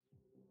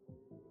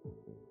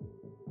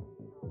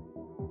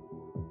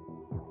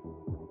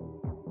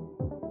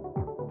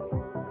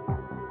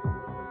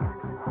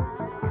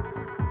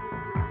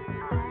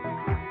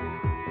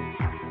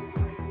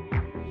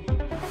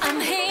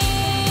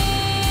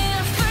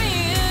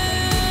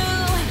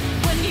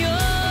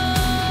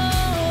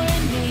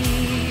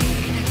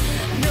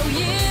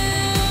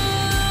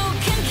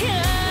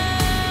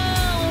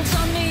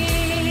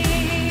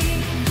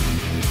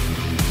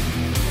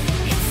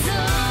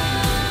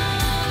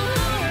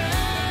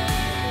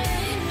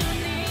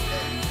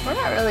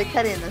not really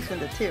cutting this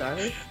into two, are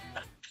we?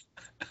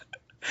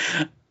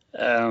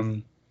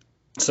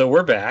 So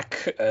we're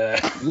back.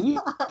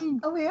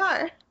 Oh, we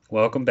are.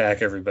 Welcome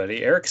back,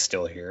 everybody. Eric's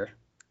still here.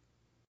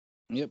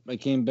 Yep, I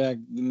came back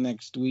the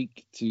next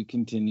week to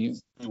continue.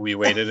 We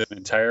waited an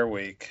entire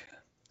week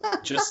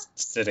just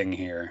sitting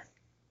here.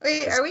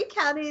 Wait, are we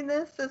counting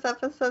this as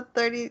episode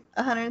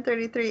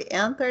 133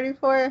 and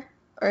 34?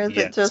 Or is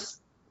it just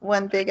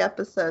one big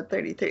episode,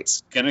 33?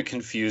 It's going to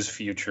confuse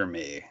future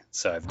me,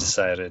 so I've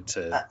decided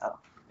to... Uh-oh.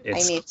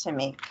 I need to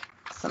make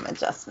some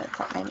adjustments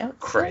on my notes.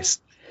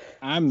 Christ.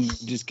 I'm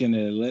just going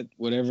to let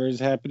whatever is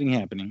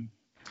happening.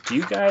 Do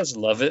you guys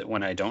love it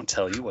when I don't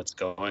tell you what's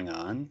going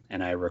on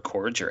and I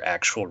record your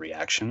actual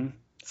reaction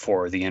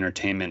for the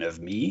entertainment of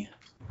me?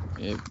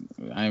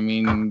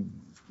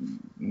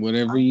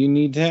 Whatever you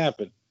need to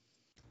happen.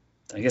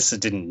 I guess it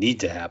didn't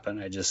need to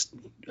happen. I just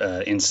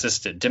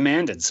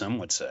demanded, some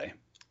would say.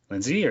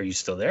 Lindsay, are you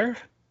still there?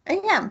 I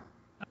am.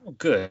 Oh,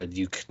 good.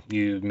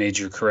 You made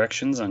your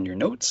corrections on your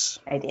notes?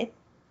 I did.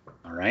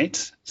 All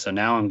right. So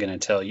now I'm going to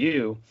tell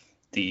you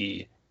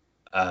the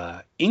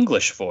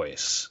English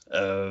voice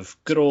of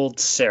good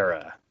old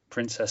Sarah,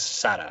 Princess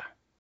Sarah.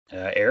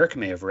 Eric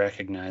may have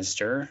recognized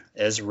her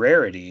as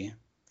Rarity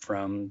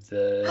from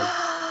the...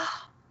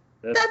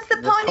 That's the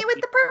pony with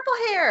the purple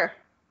hair.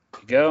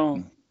 There you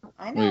go.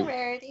 I know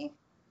Rarity.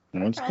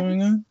 What's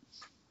going on?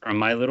 From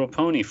My Little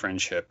Pony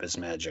Friendship is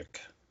Magic.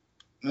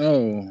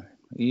 Oh,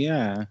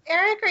 yeah.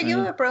 Eric, are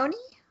you a brony?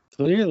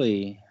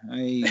 Clearly.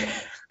 I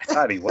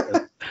thought he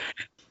was.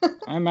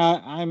 I'm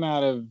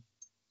out of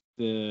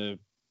the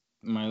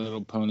My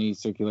Little Pony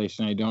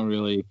circulation. I don't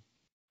really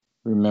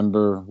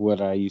remember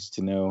what I used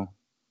to know.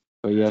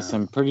 But yes,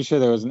 I'm pretty sure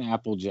there was an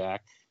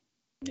Applejack.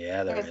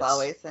 Yeah, there's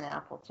always an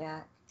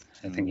Applejack.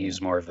 I think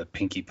he's more of a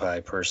Pinkie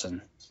Pie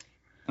person.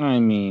 I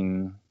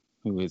mean,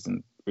 who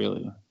isn't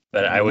really?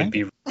 But I would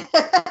be...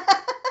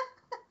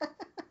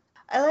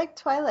 I like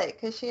Twilight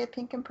because she had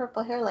pink and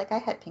purple hair like I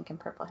had pink and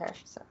purple hair.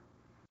 So.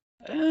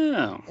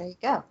 Oh. There you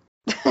go.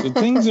 So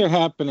things are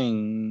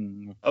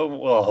happening. Oh,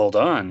 well, hold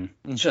on.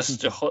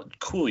 Just to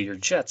cool your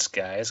jets,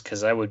 guys,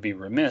 because I would be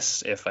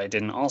remiss if I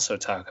didn't also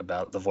talk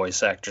about the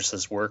voice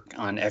actress's work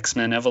on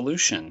X-Men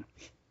Evolution.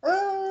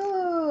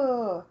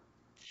 Oh.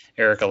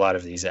 Eric, a lot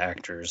of these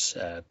actors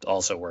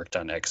also worked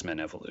on X-Men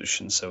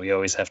Evolution, so we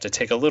always have to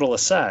take a little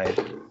aside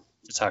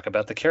to talk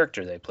about the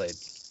character they played.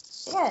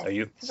 Yeah,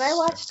 because I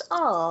watched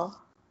all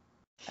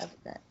of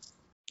that.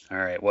 All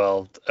right,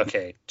 well,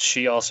 okay.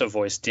 She also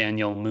voiced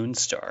Daniel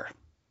Moonstar.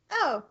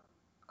 Oh,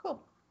 cool.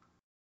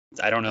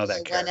 I don't know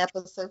that character. One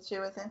episode she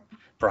was in?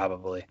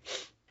 Probably.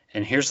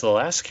 And here's the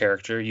last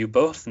character you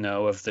both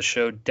know of the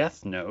show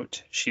Death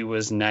Note. She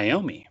was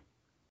Naomi.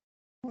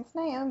 It's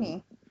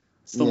Naomi.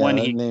 It's the one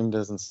that name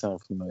doesn't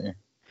sound familiar.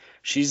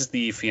 She's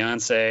the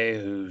fiance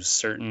who's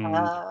certain...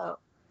 are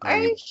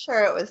you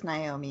sure it was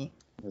Naomi?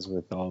 Is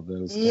with all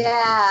those.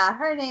 Yeah,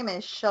 her name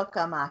is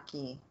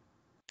Shokamaki.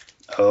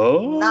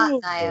 Oh.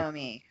 Not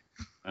Naomi.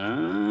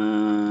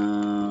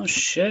 Oh,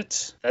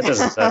 shit. That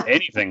doesn't sound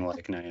anything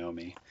like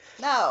Naomi.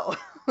 No.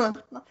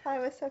 That's why I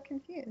was so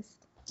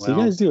confused. So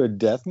you guys do a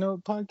Death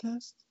Note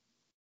podcast?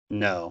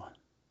 No.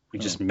 We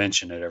just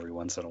mention it every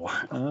once in a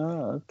while.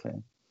 Oh, okay.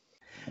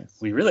 Nice.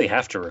 We really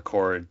have to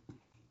record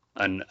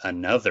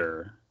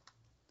another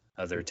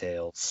Other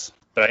Tales.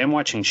 But I am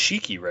watching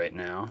Shiki right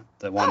now,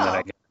 the one that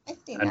I get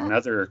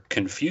another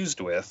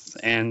confused with,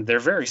 and they're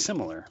very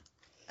similar.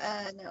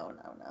 No,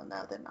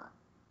 they're not.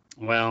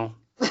 Well,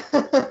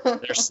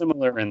 they're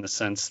similar in the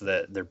sense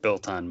that they're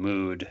built on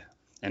mood,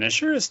 and it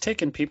sure has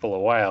taken people a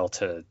while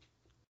to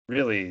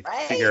really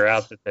figure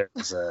out that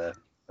there's a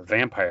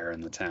vampire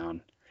in the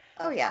town.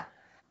 Oh, yeah.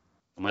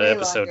 Way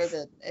longer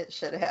than it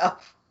should have.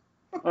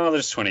 Well,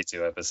 there's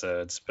 22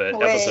 episodes, but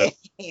episode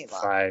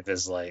 5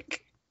 is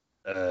like,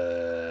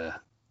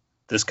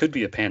 this could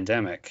be a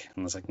pandemic.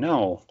 And I was like,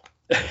 no.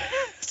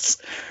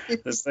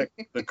 It's like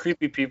the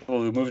creepy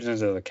people who moved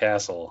into the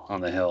castle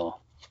on the hill.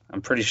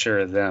 I'm pretty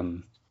sure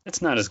them.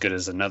 It's not as good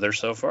as Another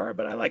so far,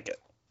 but I like it.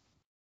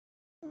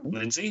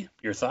 Lindsay,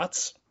 your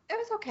thoughts? It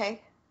was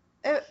okay.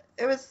 It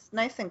was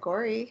nice and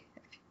gory,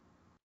 if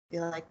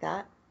you like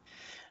that.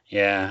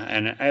 Yeah,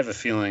 and I have a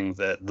feeling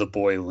that the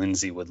boy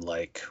Lindsay would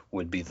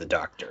be the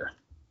doctor.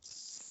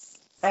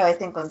 Oh, I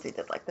think Lindsay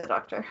did like the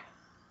doctor.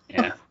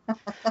 Yeah.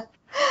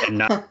 And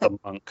not the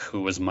monk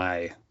who was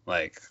my,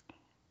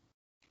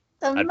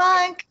 The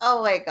monk?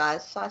 Oh my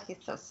gosh, he's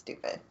so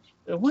stupid.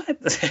 What?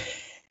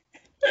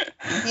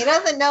 He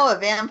doesn't know a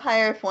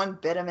vampire if one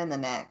bit him in the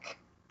neck.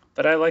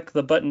 But I like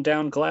the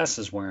button-down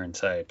glasses wearing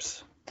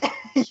types.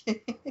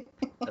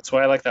 That's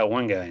why I like that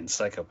one guy in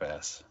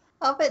Psychopaths.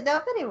 Oh, but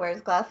nobody wears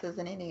glasses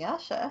in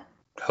Inuyasha.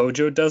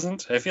 Hojo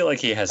doesn't? I feel like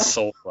he has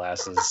soul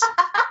glasses.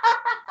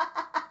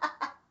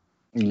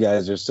 You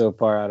guys are so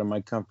far out of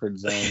my comfort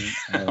zone.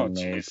 I don't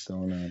know what's Geez.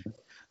 going on.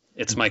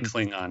 It's my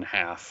Klingon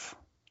half.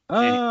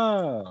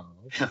 Oh.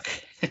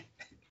 Okay.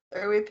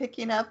 Are we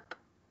picking up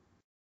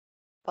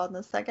on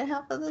the second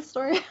half of the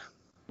story?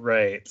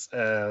 Right.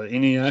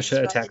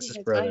 Inuyasha attacks his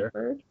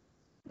brother.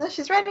 No,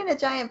 she's riding a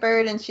giant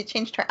bird, and she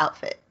changed her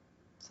outfit.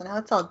 So now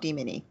it's all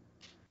demon-y.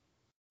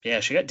 Yeah,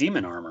 she got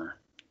demon armor.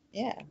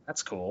 Yeah.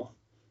 That's cool.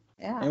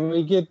 Yeah. And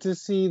we get to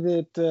see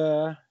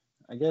that,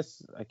 I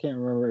guess, I can't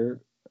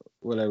remember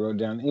what I wrote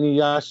down.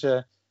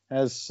 Inuyasha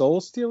has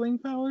soul-stealing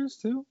powers,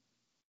 too?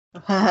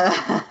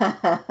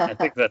 I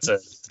think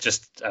that's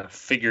just a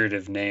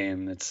figurative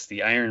name. It's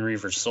the Iron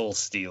Reaver Soul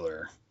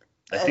Stealer.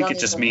 I think it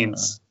just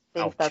means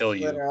I'll kill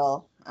you.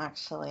 Literal,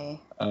 actually.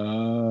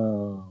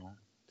 Oh,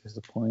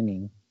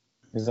 disappointing.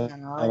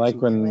 I like like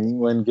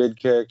when good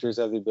characters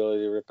have the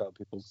ability to rip out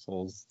people's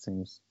souls. It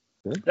seems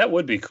good. That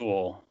would be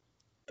cool.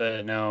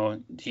 But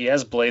no, he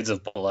has blades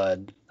of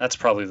blood. That's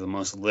probably the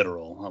most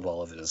literal of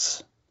all of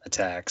his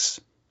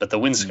attacks. But the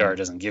wind scar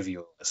doesn't give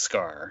you a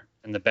scar.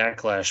 And the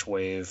backlash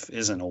wave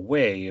isn't a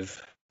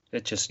wave.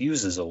 It just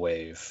uses a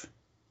wave.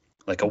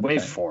 Like a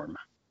waveform.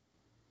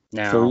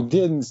 Now, so he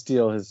didn't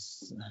steal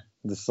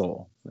the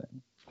soul.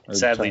 Then,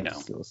 sadly, no.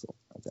 Steal the soul.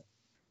 Okay.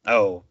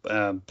 Oh,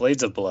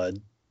 blades of blood.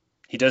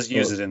 He does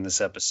use it in this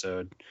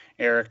episode.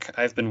 Eric,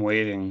 I've been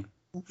waiting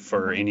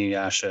for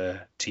Inuyasha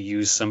to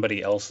use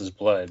somebody else's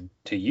blood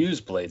to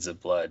use blades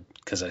of blood,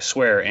 because I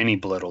swear any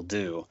blood will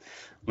do.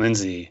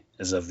 Lindsay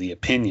is of the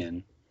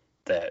opinion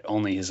that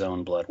only his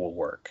own blood will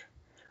work.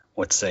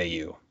 What say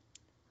you?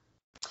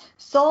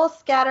 Soul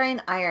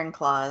scattering iron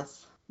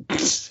claws.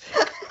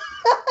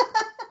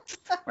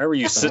 Why were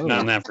you sitting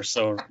on that for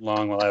so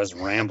long while I was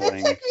rambling?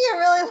 It took me a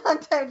really long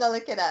time to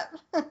look it up.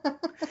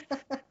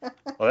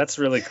 Well, that's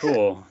really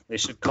cool. They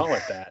should call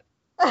it that.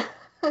 I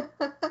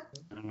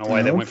don't know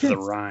why they went for the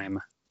rhyme.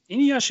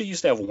 Inuyasha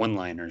used to have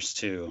one-liners,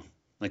 too.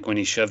 Like when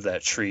he shoved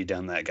that tree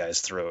down that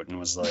guy's throat and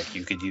was like,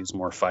 you could use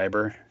more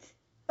fiber.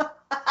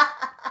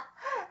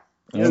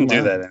 He doesn't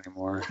do that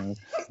anymore.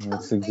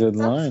 That's a good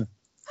line.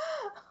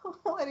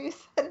 What he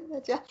said in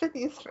the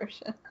Japanese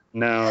version.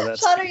 No,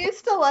 that's... Sean, are you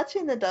still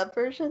watching the dub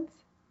versions?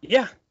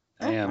 Yeah,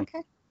 I am.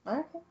 Okay. All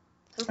right.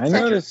 I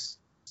noticed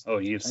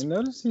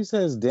he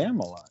says damn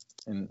a lot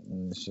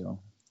in the show.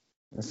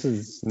 This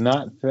is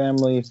not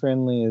family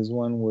friendly as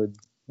one would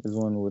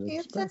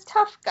He's expect. a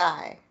tough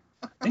guy.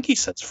 I think he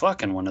says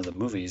fuck in one of the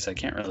movies. I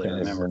can't really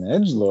remember. He's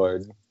an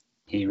edgelord.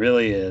 He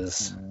really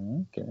is.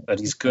 Okay.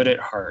 But he's good at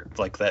heart,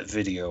 like that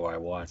video I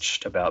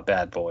watched about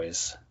Bad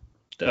Boys.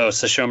 Oh,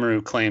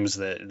 Sesshomaru claims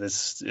that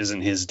this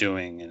isn't his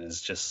doing and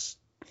is just,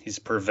 he's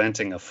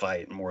preventing a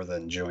fight more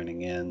than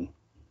joining in.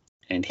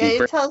 And he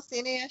tells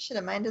Inuyasha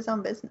to mind his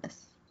own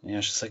business. Yeah,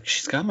 she's like,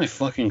 she's got my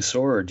fucking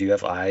sword. Do you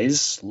have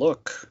eyes?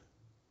 Look.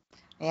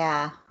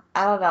 Yeah,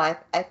 I don't know.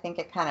 I think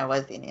it kind of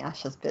was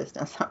Inuyasha's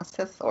business. That was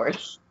his sword.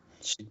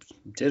 She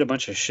did a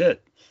bunch of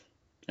shit.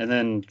 And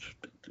then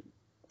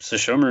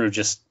Sesshomaru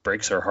just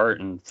breaks her heart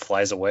and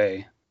flies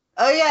away.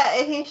 Oh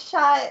yeah, he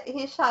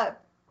shot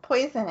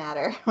poison at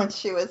her when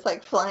she was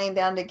like flying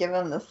down to give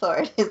him the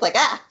sword. He's like,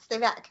 stay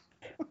back.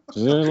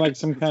 Is there like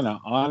some kind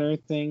of honor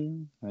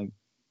thing? Like,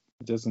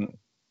 it doesn't.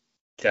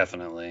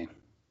 Definitely.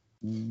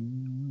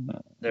 You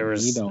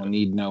don't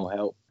need no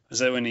help. Was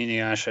that when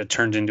Inuyasha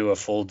turned into a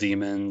full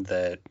demon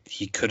that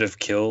he could have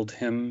killed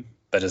him,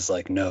 but is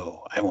like,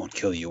 no, I won't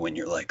kill you when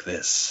you're like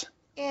this?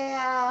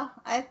 Yeah,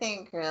 I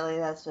think really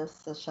that's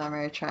just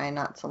Sesshomaru trying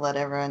not to let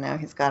everyone know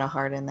he's got a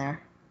heart in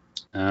there.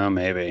 Oh,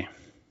 maybe.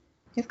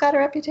 He's got a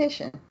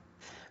reputation.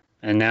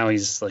 And now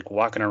he's like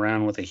walking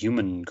around with a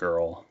human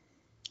girl.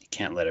 You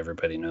can't let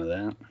everybody know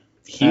that.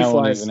 I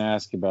won't even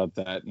ask about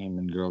that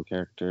human girl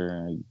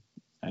character.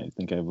 I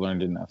think I've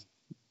learned enough.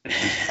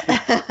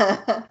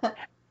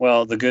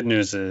 Well, the good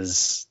news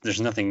is there's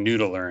nothing new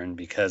to learn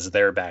because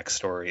their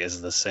backstory is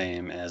the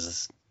same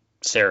as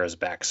Sarah's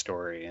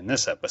backstory in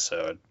this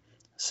episode.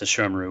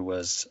 Sesshomaru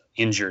was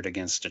injured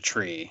against a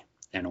tree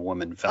and a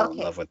woman fell in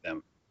love with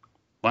him.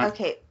 What?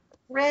 Okay,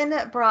 Rin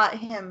brought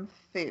him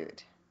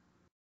food.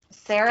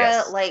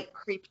 Sarah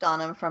creeped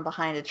on him from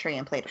behind a tree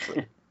and played a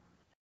flute.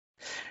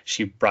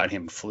 She brought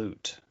him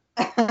flute.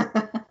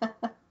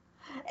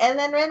 And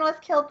then Rin was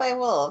killed by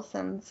wolves,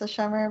 and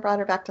Sesshomaru brought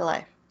her back to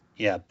life.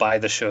 Yeah, by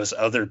the show's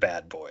other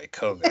bad boy,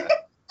 Koga.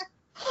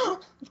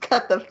 He's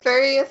got the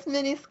furriest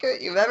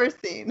miniskirt you've ever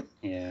seen.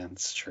 Yeah,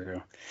 it's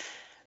true.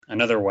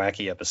 Another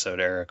wacky episode,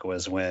 Eric,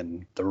 was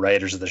when the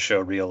writers of the show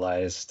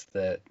realized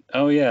that,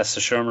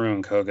 Sesshomaru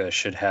and Koga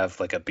should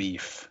have like a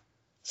beef.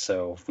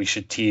 So we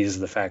should tease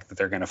the fact that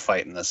they're going to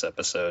fight in this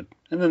episode.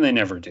 And then they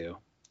never do.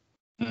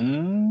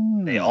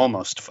 They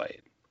almost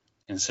fight.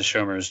 And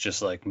Sesshomaru's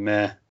just like,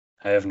 meh,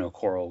 I have no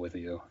quarrel with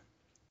you.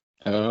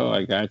 Oh,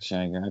 I gotcha.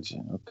 Okay.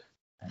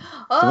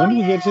 Oh, so when do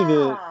we get to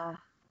the...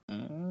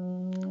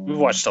 We've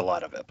watched a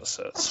lot of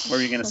episodes. What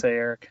were you going to say,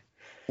 Eric?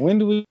 When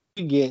do we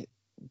get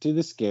to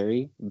the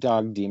scary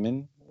dog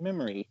demon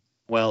memory?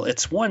 Well,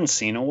 it's one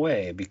scene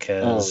away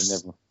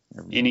because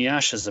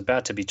Inuyasha's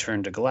about to be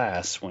turned to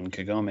glass when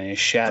Kagome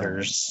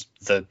shatters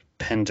the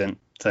pendant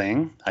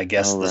thing, I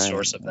guess the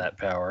source of that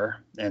power,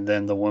 and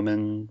then the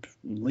woman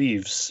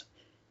leaves.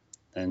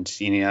 And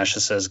Inuyasha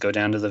says, go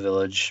down to the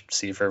village,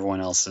 see if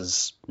everyone else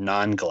is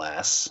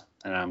non-glass,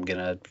 and I'm going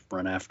to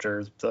run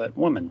after that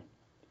woman.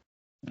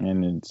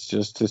 And it's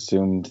just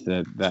assumed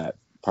that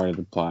part of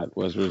the plot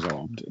was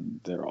resolved, and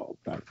they're all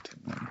back to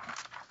normal.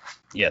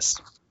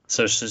 Yes.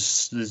 So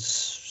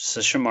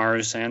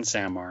Sesshomaru San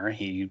Samar,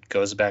 he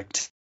goes back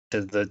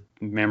to the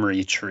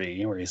memory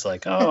tree where he's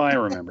like, oh, I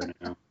remember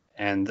now.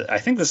 And I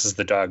think this is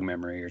the dog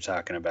memory you're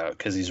talking about,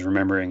 because he's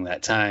remembering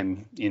that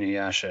time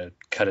Inuyasha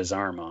cut his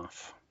arm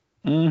off.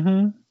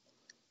 Mm-hmm.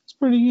 It's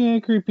pretty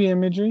creepy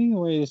imagery, the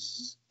way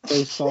his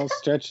face all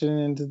stretching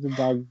into the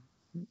dog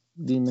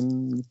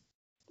demon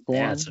form.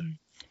 Yeah, it's a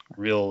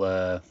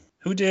real...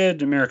 who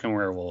did American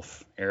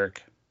Werewolf,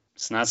 Eric?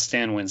 It's not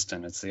Stan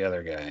Winston, it's the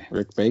other guy.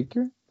 Rick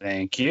Baker?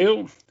 Thank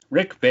you.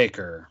 Rick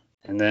Baker.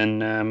 And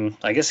then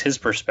I guess his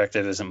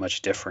perspective isn't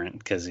much different,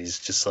 because he's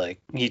just like...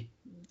 He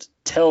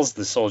tells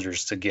the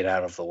soldiers to get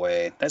out of the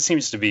way. That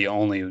seems to be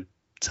only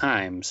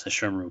time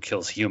Sesshomaru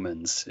kills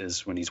humans,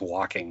 is when he's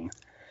walking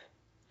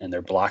and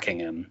they're blocking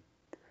him.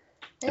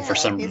 Yeah, and for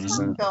some he's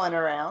reason not going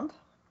around.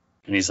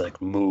 And he's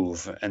like,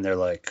 move, and they're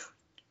like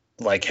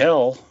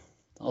hell,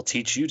 I'll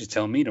teach you to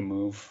tell me to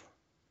move.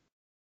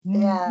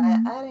 Yeah,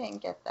 I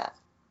didn't get that.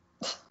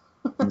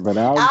 But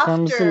out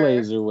comes the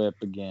laser whip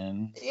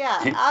again.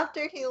 Yeah,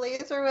 after he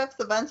laser whips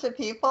a bunch of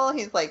people,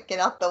 he's like, get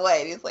out the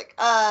way. And he's like,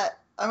 I'm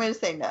going to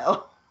say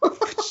no.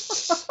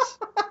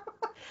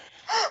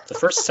 The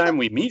first time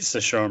we meet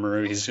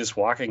Sesshomaru, he's just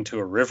walking to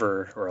a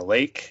river or a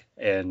lake,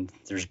 and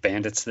there's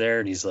bandits there,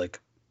 and he's like,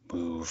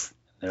 move.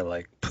 They're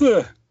like,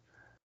 puh,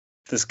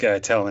 this guy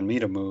telling me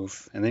to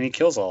move. And then he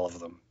kills all of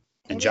them.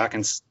 And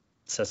Jockin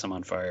sets them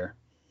on fire.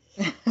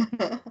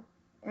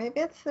 Maybe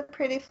it's the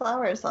pretty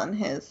flowers on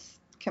his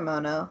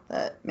kimono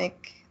that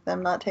make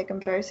them not take him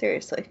very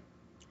seriously.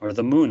 Or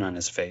the moon on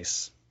his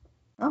face.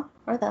 Oh,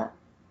 or that.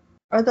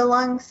 Or the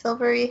long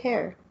silvery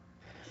hair.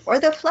 Or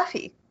the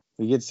fluffy.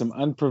 We get some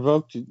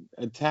unprovoked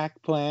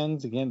attack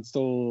plans against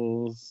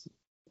those...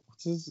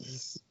 What's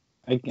his...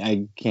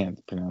 I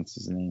can't pronounce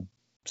his name.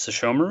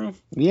 Sesshomaru?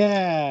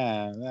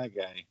 Yeah, that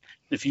guy.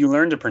 If you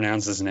learn to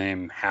pronounce his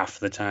name half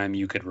the time,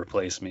 you could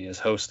replace me as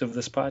host of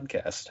this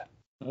podcast.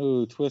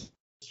 Oh, Twist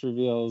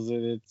reveals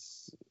that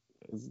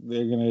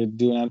they're going to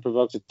do an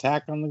unprovoked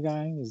attack on the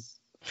guy?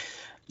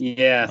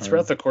 Yeah,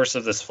 throughout the course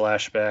of this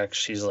flashback,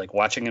 she's like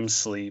watching him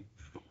sleep.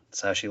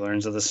 That's how she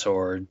learns of the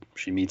sword.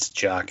 She meets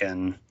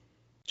Jockin.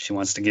 She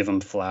wants to give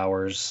him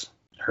flowers.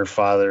 Her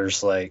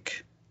father's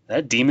like,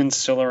 that demon's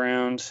still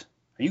around?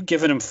 Are you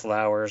giving him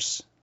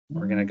flowers?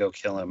 We're going to go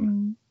kill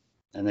him.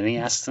 And then he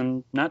asks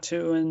them not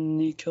to,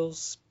 and he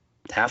kills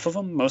half of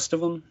them, most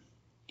of them.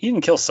 He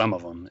didn't kill some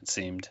of them, it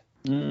seemed.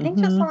 I think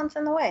just one's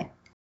in the way.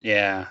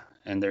 Yeah,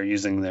 and they're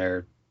using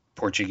their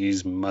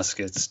Portuguese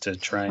muskets to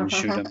try and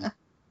shoot him.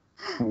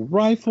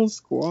 Rifle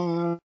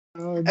squad.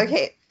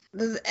 Okay,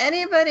 does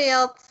anybody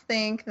else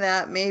think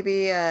that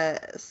maybe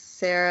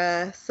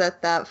Sarah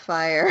set that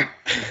fire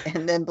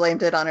and then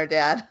blamed it on her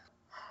dad?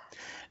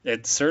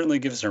 It certainly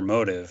gives her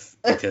motive,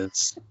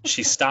 because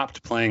she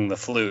stopped playing the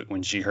flute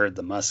when she heard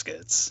the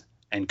muskets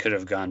and could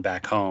have gone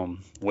back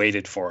home,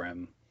 waited for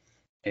him,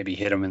 maybe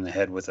hit him in the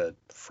head with a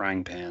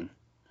frying pan,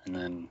 and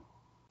then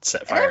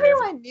set fire to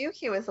everyone knew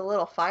he was a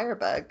little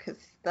firebug, because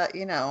that,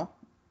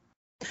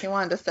 he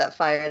wanted to set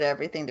fire to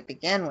everything to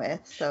begin with,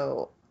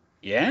 so...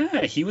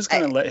 Yeah, he was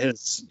going to let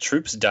his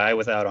troops die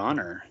without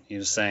honor. He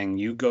was saying,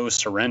 you go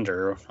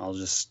surrender, I'll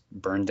just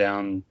burn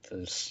down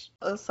this...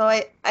 So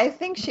I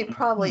think she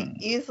probably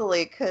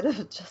easily could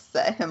have just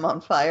set him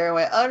on fire and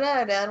went, oh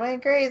no, Dad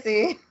went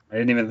crazy. I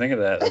didn't even think of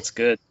that. That's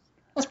good.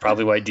 That's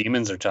probably why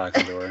demons are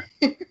talking to her.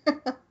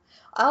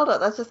 I don't know,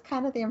 that's just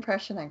kind of the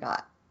impression I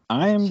got.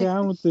 I am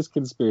down with this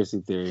conspiracy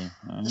theory.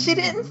 She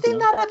didn't seem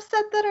that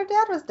upset that her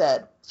dad was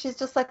dead. She's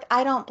just like,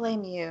 I don't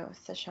blame you,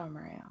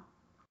 Sesshomaru.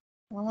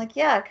 I'm like,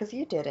 yeah, because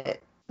you did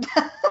it.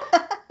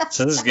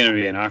 So this is going to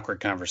be an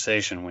awkward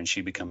conversation when she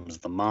becomes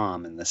the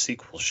mom in the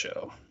sequel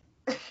show.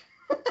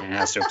 And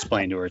has to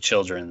explain to her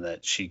children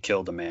that she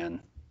killed a man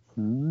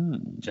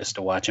just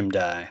to watch him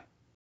die.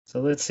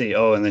 So let's see.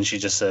 Oh, and then she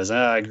just says,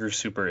 I grew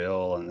super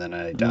ill, and then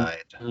I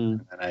died.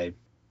 And I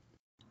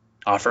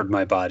offered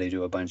my body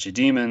to a bunch of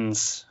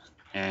demons,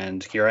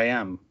 and here I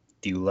am.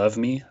 Do you love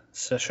me,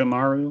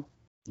 Sesshomaru?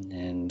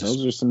 And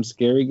those are some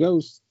scary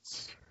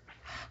ghosts.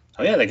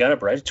 Oh, yeah, they got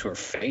up right to her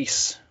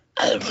face.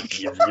 I will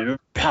give you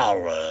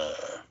power.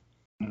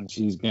 And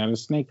she's got a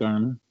snake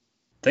arm.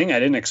 Thing I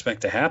didn't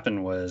expect to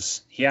happen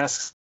was he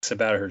asks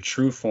about her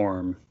true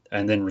form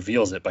and then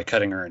reveals it by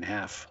cutting her in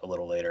half a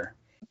little later.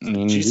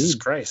 Jesus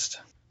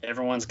Christ.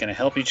 Everyone's going to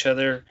help each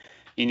other.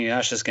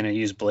 Inuyasha's going to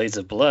use blades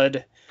of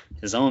blood,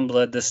 his own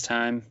blood this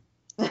time.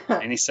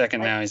 Any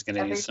second now he's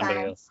going to use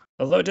somebody else.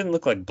 Although it didn't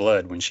look like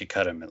blood when she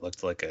cut him. It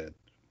looked like a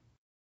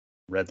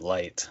red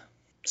light.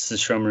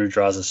 Sesshomaru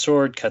draws a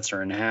sword, cuts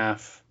her in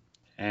half,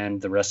 and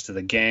the rest of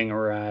the gang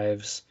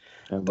arrives.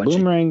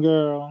 Boomerang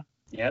girl.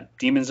 Yep,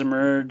 demons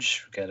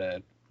emerge. We got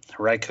a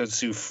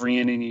Haraikotsu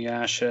freeing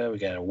Inuyasha. We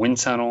got a wind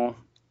tunnel.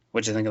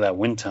 What'd you think of that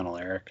wind tunnel,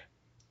 Eric?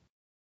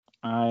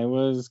 I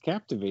was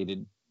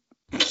captivated.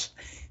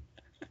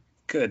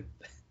 Good.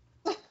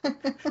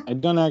 I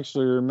don't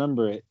actually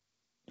remember it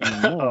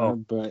anymore,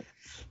 but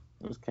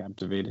I was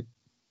captivated.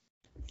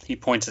 He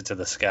points it to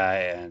the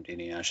sky, and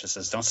Inuyasha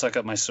says, "Don't suck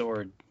up my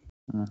sword."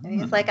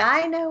 And he's like,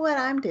 I know what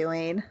I'm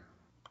doing.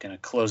 Gonna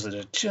close it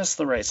at just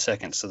the right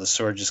second so the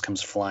sword just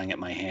comes flying at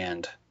my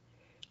hand.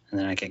 And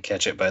then I can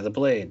catch it by the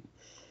blade.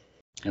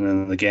 And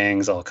then the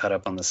gang's all caught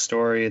up on the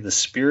story. The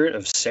spirit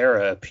of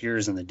Sarah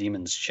appears in the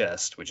demon's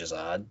chest, which is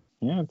odd.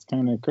 Yeah, it's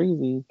kind of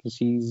crazy because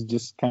she's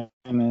just kind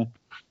of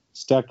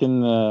stuck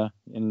in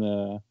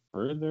the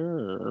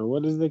further, or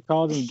what is they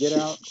called in Get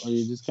Out, where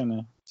you just kind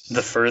of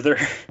The further?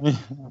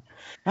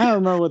 I don't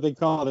remember what they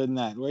called it in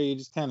that, where you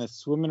just kind of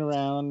swimming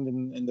around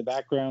in the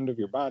background of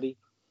your body.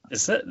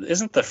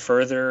 Isn't the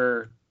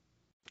further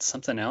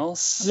something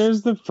else?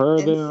 There's the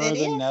further or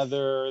Insidious? the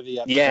nether or the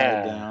upside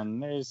Yeah. down.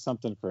 There's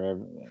something for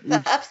everything. The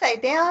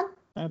upside down?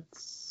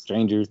 That's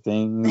Stranger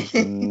Things,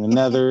 and the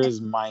nether is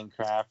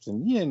Minecraft,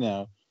 and you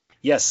know.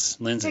 Yes,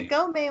 Lindsay.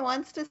 Kagome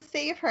wants to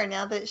save her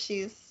now that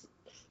she's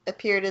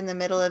appeared in the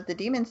middle of the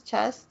demon's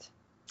chest.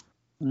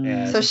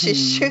 Yeah. So she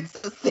shoots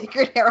a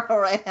sacred arrow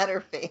right at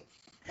her face.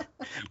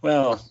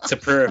 Well, to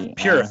She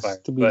purify,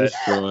 asked to be but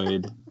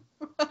destroyed.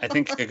 I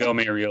think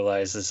Kagome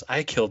realizes,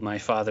 I killed my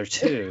father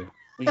too.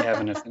 We have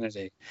an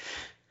affinity.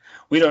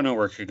 We don't know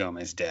where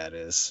Kagome's dad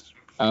is.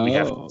 We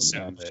have to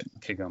assume gotcha.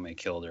 that Kagome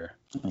killed her.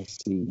 I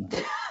see.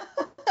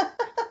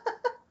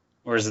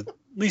 Or is it at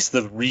least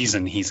the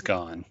reason he's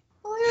gone?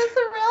 Well, he was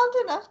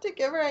around enough to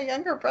give her a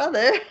younger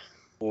brother.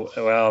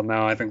 Well,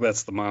 no, I think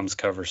that's the mom's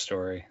cover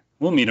story.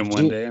 We'll meet him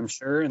one day, I'm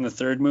sure, in the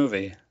third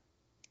movie.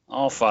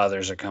 All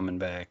fathers are coming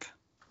back.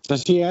 So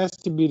she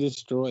asked to be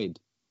destroyed.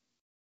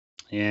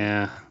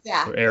 Yeah.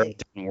 Yeah. Her arrow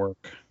didn't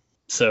work.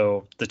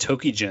 So the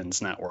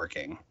Tokijin's not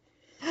working.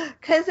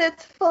 Because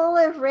it's full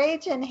of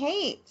rage and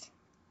hate.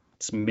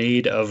 It's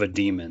made of a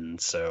demon,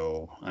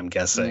 so I'm Make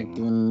guessing.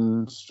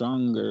 him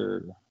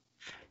stronger.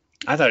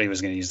 I thought he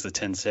was going to use the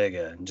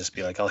Tenseiga and just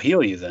be like, I'll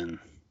heal you then.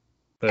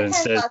 But I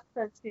instead, thought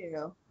so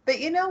too. But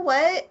you know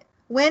what?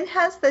 When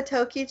has the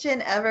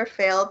Tokijin ever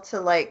failed to,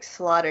 like,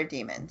 slaughter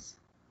demons?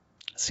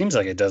 it seems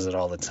like it does it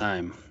all the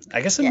time.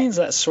 I guess it Yeah. means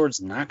that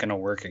sword's not going to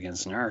work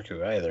against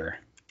Naruto either.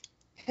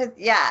 'Cause,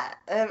 yeah,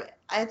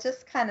 I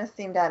just kind of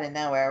seemed out of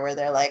nowhere where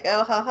they're like,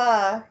 oh,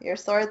 haha, your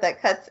sword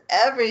that cuts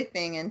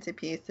everything into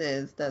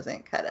pieces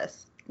doesn't cut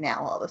us now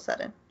all of a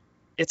sudden.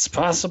 It's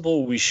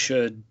possible we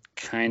should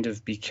kind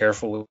of be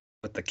careful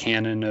with the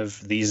canon of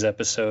these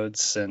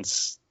episodes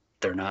since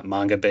they're not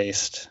manga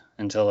based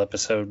until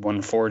episode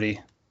 140.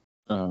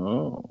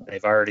 Oh.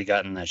 They've already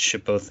gotten that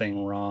Shippo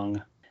thing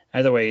wrong.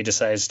 Either way, he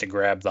decides to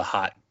grab the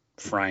hot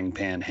frying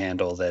pan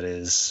handle that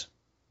is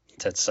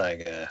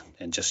Tetsaiga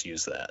and just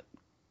use that.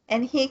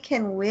 And he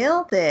can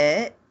wield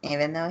it,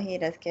 even though he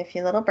does give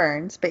you little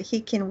burns, but he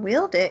can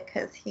wield it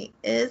because he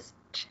is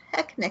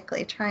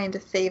technically trying to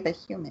save a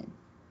human.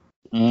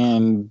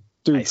 And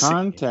through I see.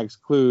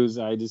 context clues,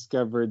 I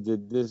discovered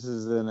that this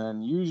is an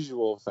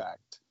unusual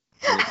fact.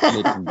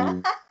 It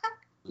can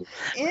be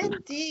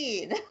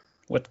Indeed.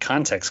 What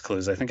context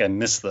clues? I think I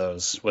missed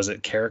those. Was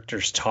it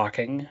characters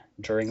talking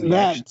during the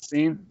That's- action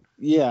scene?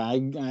 Yeah,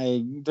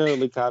 I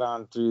totally caught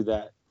on through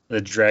that.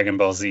 The Dragon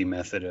Ball Z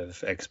method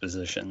of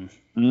exposition.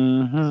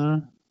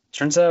 Mm-hmm.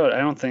 Turns out I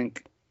don't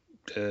think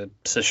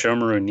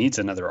Sesshomaru needs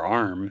another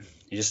arm.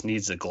 He just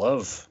needs a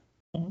glove.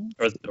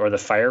 Or the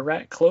fire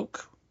rat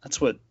cloak. That's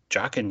what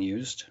Jockin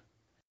used.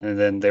 And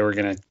then they were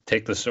going to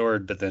take the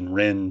sword, but then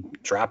Rin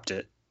dropped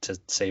it to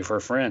save her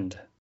friend.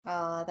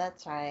 Oh,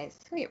 that's right.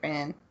 Sweet Rin.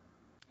 And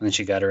then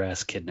she got her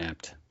ass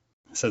kidnapped.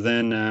 So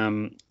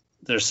then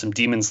there's some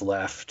demons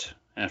left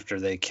after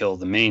they kill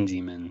the main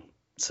demon.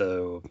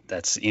 So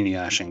that's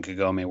Inuyasha and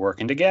Kagome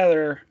working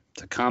together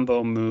to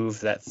combo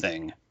move that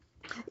thing.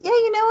 Yeah,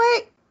 you know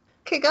what?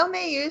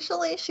 Kagome,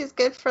 usually she's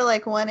good for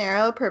like one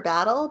arrow per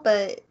battle,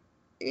 but,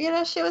 you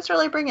know, she was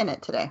really bringing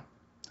it today.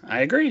 I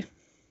agree.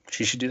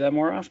 She should do that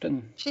more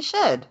often. She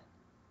should.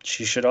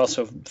 She should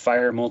also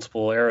fire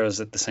multiple arrows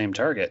at the same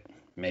target.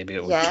 Maybe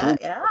it would Yeah, kill.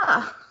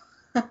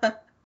 yeah.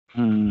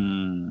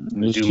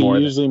 Is Do she more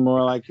usually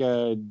more like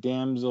a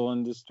damsel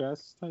in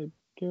distress type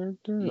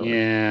character? Or?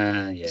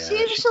 Yeah. She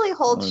usually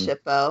holds or-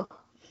 Shippo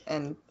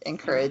and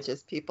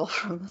encourages people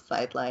from the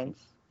sidelines.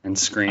 And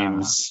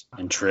screams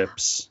and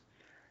trips.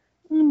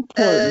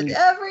 Important.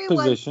 Every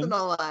position. once in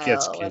a while,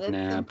 Gets when it's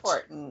kidnapped.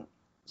 important,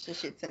 she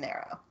shoots an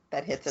arrow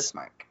that hits its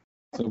mark.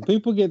 So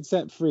people get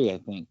set free, I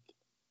think.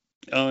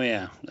 Oh,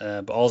 yeah.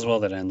 All's well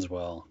that ends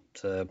well.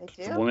 The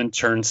They do? woman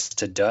turns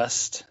to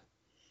dust,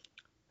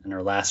 and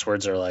her last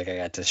words are like, I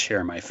got to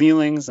share my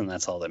feelings, and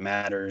that's all that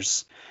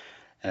matters.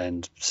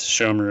 And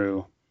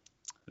Shomaru,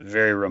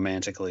 very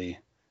romantically,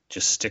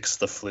 just sticks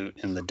the flute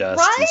in the dust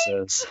Right?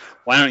 and says,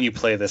 why don't you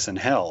play this in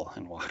hell?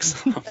 And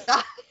walks off.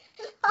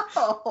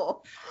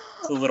 No.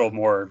 It's a little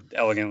more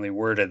elegantly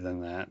worded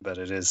than that, but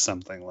it is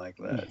something like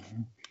that.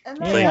 And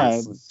Play Yeah, the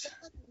it's-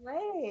 flute.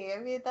 way. I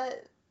mean,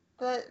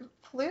 that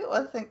flute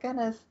wasn't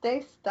gonna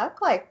stay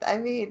stuck like that. I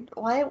mean,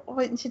 why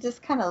wouldn't you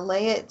just kind of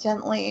lay it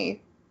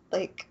gently,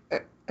 like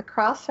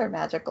across her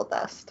magical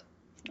dust?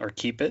 Or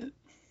keep it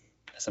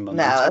as a No,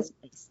 memento. that's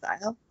not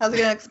style. How's it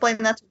gonna explain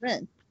that to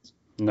Rin?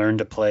 Learn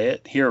to play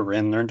it. Here,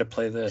 Rin, learn to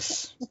play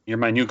this. You're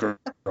my new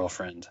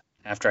girlfriend.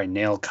 After I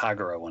nail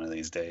Kagura one of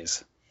these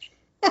days.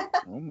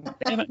 Oh.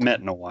 They haven't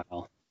met in a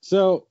while.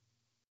 So,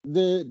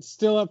 it's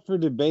still up for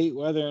debate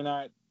whether or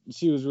not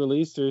she was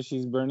released or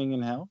she's burning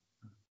in hell?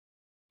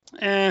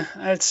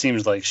 It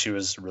seems like she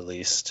was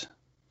released.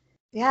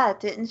 Yeah,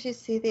 didn't you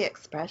see the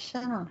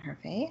expression on her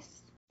face?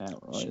 That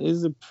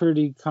is a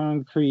pretty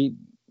concrete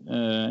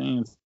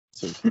answer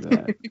to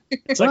that.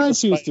 It's Well, like I the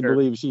choose to spider.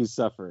 believe she's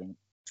suffering.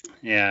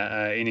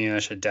 Yeah,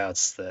 Inuyasha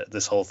doubts that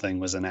this whole thing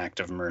was an act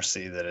of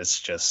mercy, that it's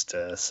just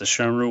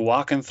Sesshomaru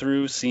walking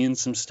through, seeing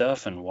some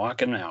stuff, and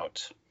walking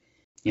out.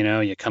 You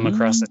know, you come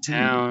across a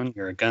town,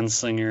 you're a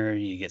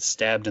gunslinger, you get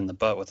stabbed in the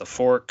butt with a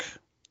fork.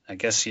 I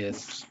guess kid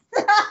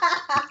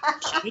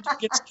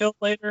gets killed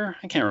later.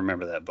 I can't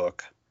remember that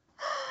book.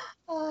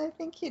 Oh, I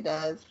think he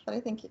does, but I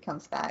think he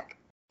comes back.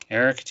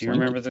 Eric, do you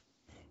remember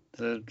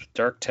the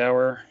Dark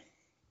Tower?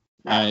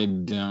 I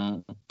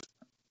don't.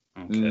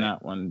 Okay.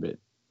 Not one bit.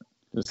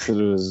 Just that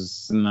it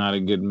was not a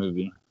good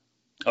movie.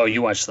 Oh,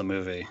 you watched the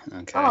movie.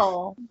 Okay.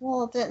 Oh,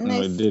 well, didn't No,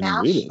 I they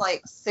didn't read smash it.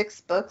 like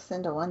 6 books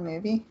into one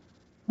movie?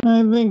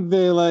 I think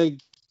they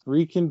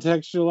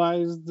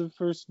recontextualized the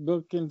first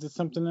book into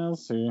something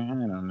else, or I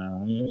don't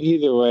know.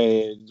 Either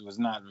way, it was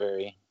not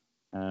very.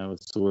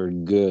 What's the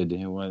word? Good.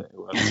 It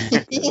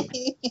wasn't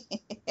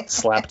good.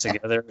 Slapped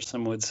together,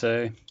 some would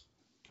say.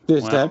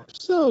 This Wow.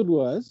 episode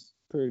was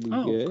pretty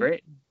good.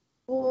 Great.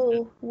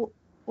 Well,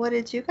 what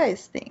did you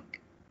guys think?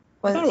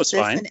 I thought it was this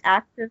fine. an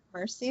act of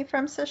mercy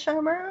from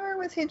Sesshomaru, or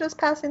was he just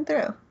passing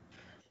through?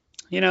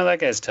 You know, that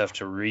guy's tough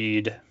to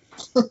read.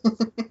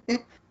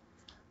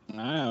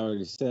 I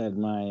already said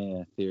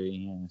my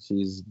theory.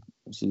 She's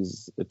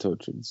a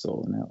tortured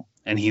soul in hell.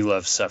 And he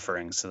loves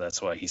suffering, so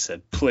that's why he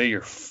said, play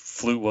your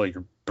flute while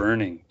you're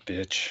burning,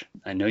 bitch.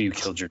 I know you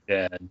killed your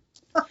dad.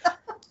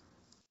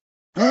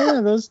 Oh, yeah,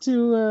 those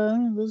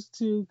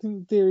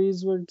two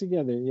theories work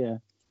together, yeah.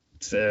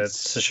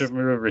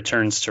 Sesshomaru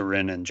returns to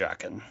Rin and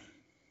Jaken.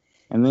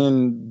 And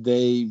then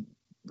they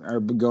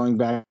are going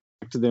back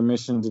to their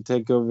mission to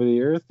take over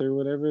the Earth or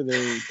whatever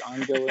their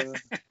ongoing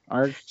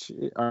arc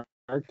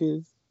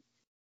is.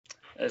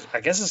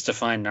 I guess it's to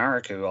find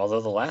Naruto,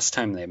 although the last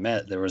time they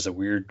met, there was a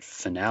weird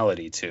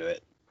finality to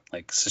it.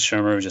 Like,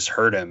 Sesshomaru just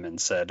heard him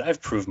and said,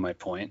 I've proved my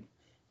point.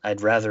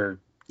 I'd rather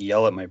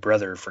yell at my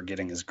brother for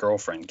getting his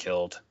girlfriend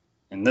killed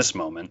in this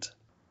moment.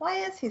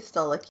 Why is he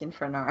still looking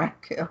for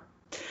Naruto?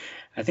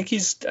 I think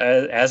he's,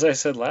 as I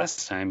said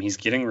last time, he's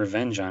getting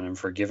revenge on him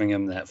for giving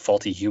him that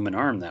faulty human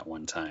arm that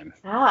one time.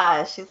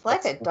 Ah, she's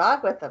like a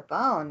dog with a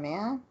bone,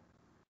 man.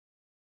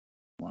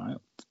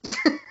 Wow.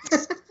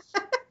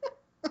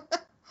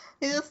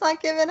 He's just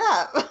not giving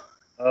up.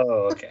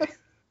 Oh, okay.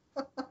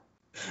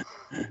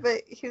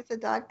 But he's a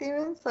dog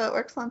demon, so it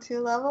works on 2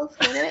 levels.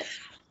 Get it?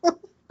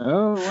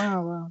 Oh,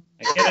 wow.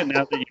 I get it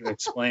now that you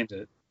explained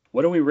it.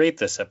 What do we rate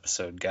this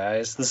episode,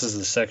 guys? This is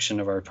the section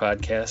of our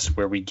podcast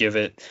where we give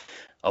it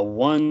a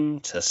 1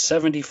 to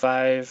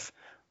 75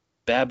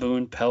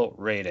 baboon pelt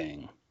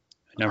rating.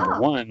 Number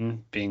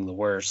 1 being the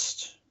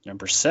worst,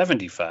 number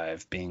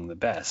 75 being the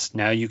best.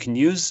 Now, you can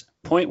use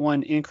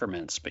 0.1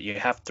 increments, but you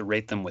have to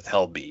rate them with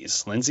hell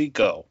bees. Lindsay,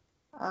 go.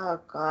 Oh,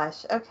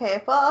 gosh.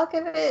 Okay, well, I'll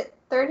give it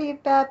 30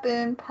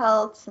 baboon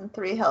pelts and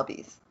 3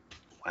 Helbies.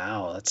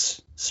 Wow,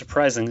 that's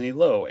surprisingly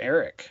low.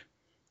 Eric?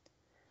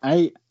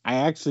 I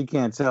actually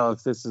can't tell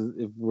if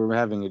we're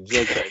having a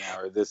joke right now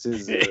or this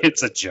is.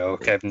 It's a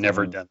joke. I've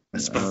never done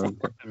this before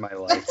in my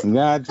life.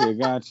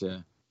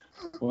 Gotcha.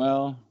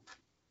 Well,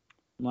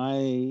 my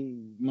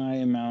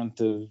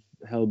amount of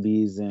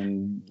Hellbees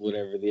and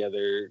whatever the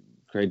other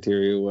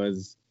criteria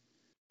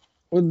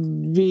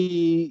would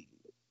be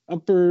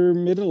upper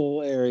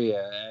middle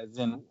area, as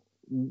in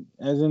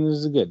this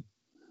is good.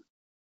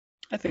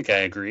 I think I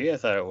agree. I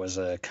thought it was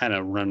a kind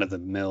of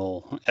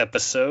run-of-the-mill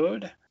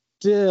episode.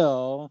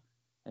 Still,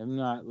 I'm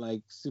not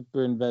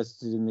super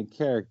invested in the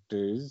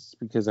characters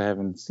because I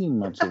haven't seen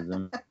much of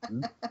them.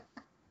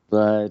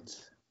 But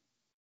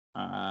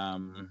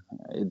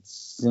it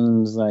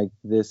seems like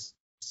this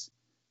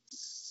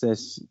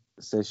Sesshomaru,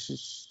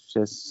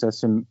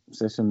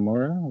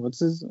 what's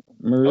his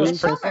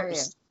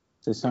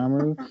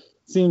Sesshomaru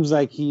seems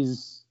like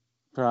he's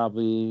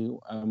probably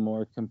a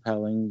more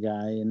compelling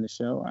guy in the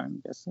show. I'm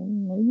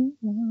guessing, maybe.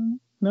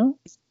 No,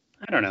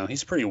 I don't know.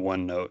 He's pretty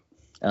one note.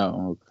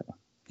 Oh, okay.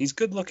 He's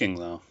good looking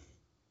though.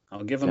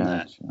 I'll give him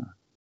that.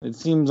 It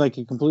seems like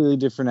a completely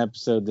different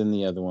episode than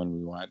the other one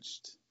we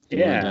watched.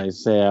 Yeah. Would I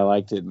say I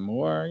liked it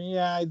more?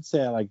 Yeah, I'd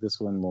say I like this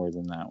one more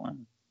than that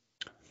one.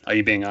 Are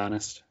you being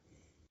honest?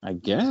 I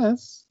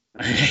guess.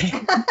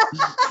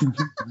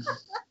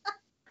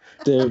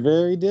 They're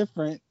very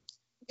different.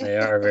 They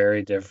are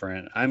very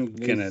different. I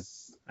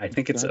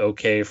think it's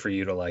okay for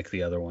you to like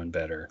the other one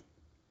better.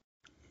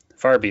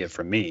 Far be it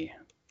from me.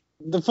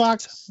 The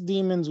fox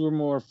demons were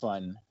more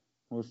funny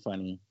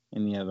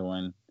in the other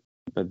one.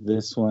 But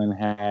this one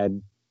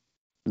had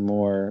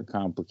more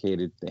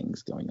complicated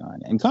things going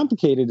on. And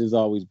complicated is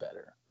always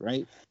better,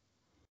 right?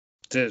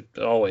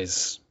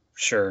 Always,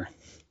 sure.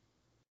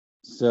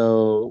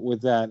 So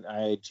with that,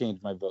 I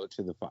changed my vote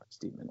to the Fox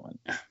Demon one.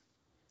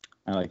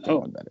 I like that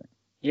one better.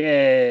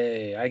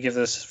 Yay! I give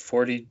this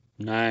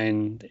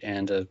 49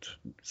 and a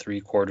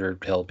 3/4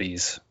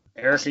 Helbies.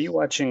 Eric, are you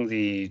watching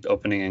the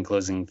opening and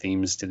closing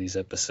themes to these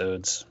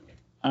episodes?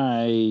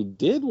 I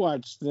did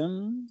watch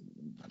them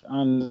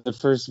on the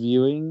first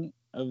viewing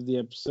of the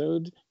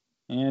episode,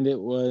 and it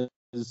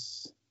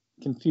was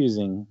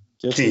confusing.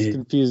 Just as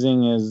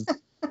confusing as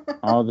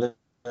all the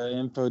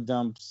info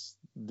dumps.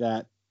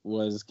 That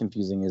was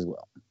confusing as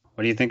well.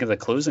 What do you think of the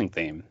closing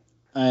theme?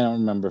 I don't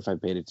remember if I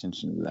paid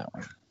attention to that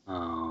one.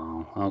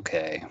 Oh,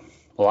 okay.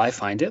 Well, I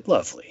find it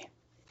lovely.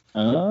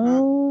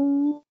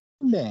 Oh,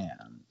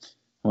 damn.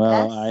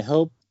 Well, Yes. I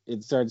hope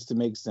it starts to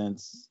make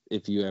sense.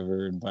 If you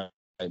ever invite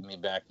me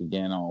back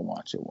again, I'll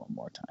watch it one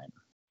more time.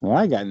 Well,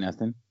 I got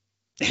nothing.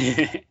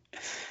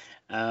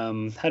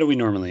 How do we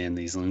normally end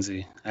these,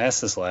 Lindsay? I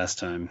asked this last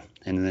time,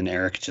 and then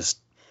Eric just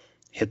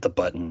hit the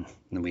button,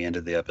 and we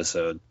ended the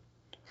episode.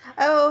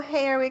 Oh,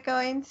 hey, are we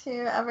going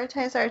to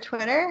advertise our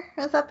Twitter?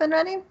 Is up and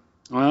running?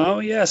 Oh,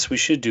 yes, we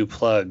should do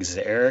plugs.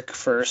 Eric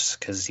first,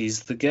 because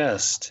he's the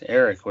guest.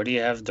 Eric, what do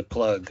you have to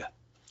plug?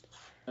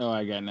 Oh,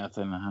 I got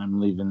nothing. I'm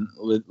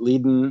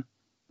leading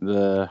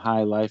the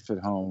high life at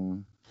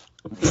home,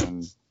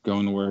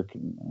 going to work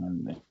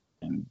and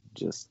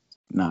just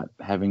not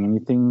having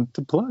anything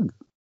to plug.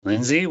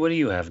 Lindsay, what do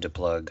you have to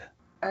plug?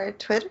 Our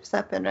Twitter's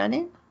up and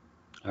running.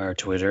 Our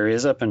Twitter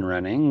is up and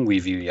running. We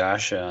view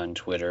Yasha on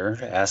Twitter.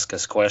 Ask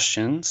us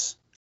questions.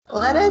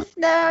 Let us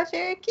know if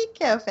you're a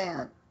Kikyo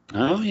fan.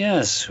 Oh,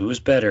 yes. Who's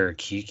better,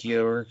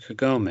 Kikyo or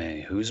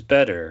Kagome? Who's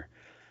better,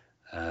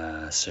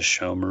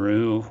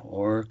 Sesshomaru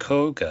or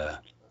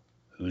Koga?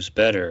 Who's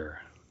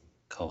better,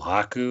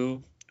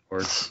 Kohaku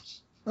or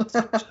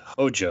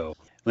Hojo?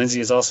 Lindsay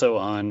is also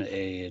on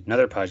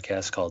another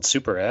podcast called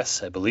Super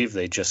S. I believe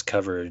they just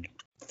covered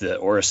the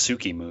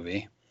Orisuke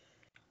movie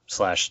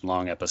 /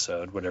 long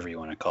episode, whatever you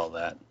want to call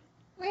that.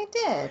 We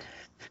did.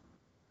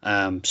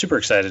 I'm super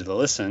excited to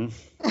listen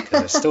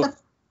because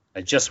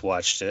I just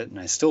watched it and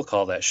I still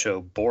call that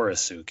show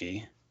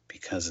Borisuke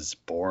because it's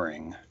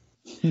boring.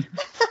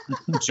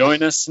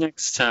 Join us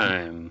next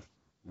time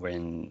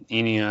when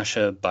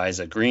Inuyasha buys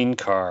a green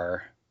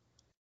car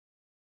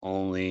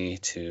only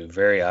to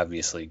very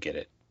obviously get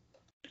it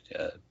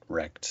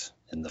wrecked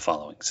in the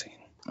following scene.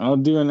 I'll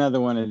do another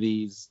one of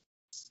these,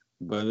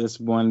 but the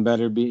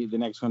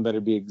next one better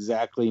be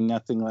exactly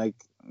nothing like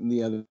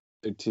the other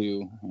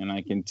two, and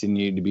I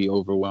continue to be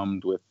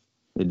overwhelmed with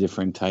the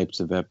different types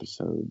of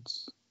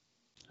episodes.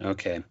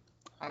 Okay.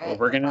 All right,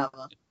 Well,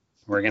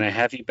 we're gonna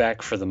have you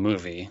back for the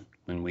movie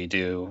when we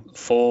do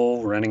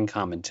full running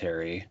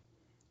commentary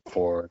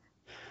for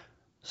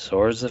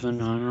Swords of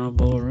an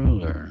Honorable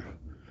Ruler.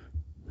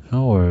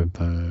 Don't worry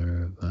about it,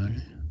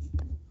 everybody.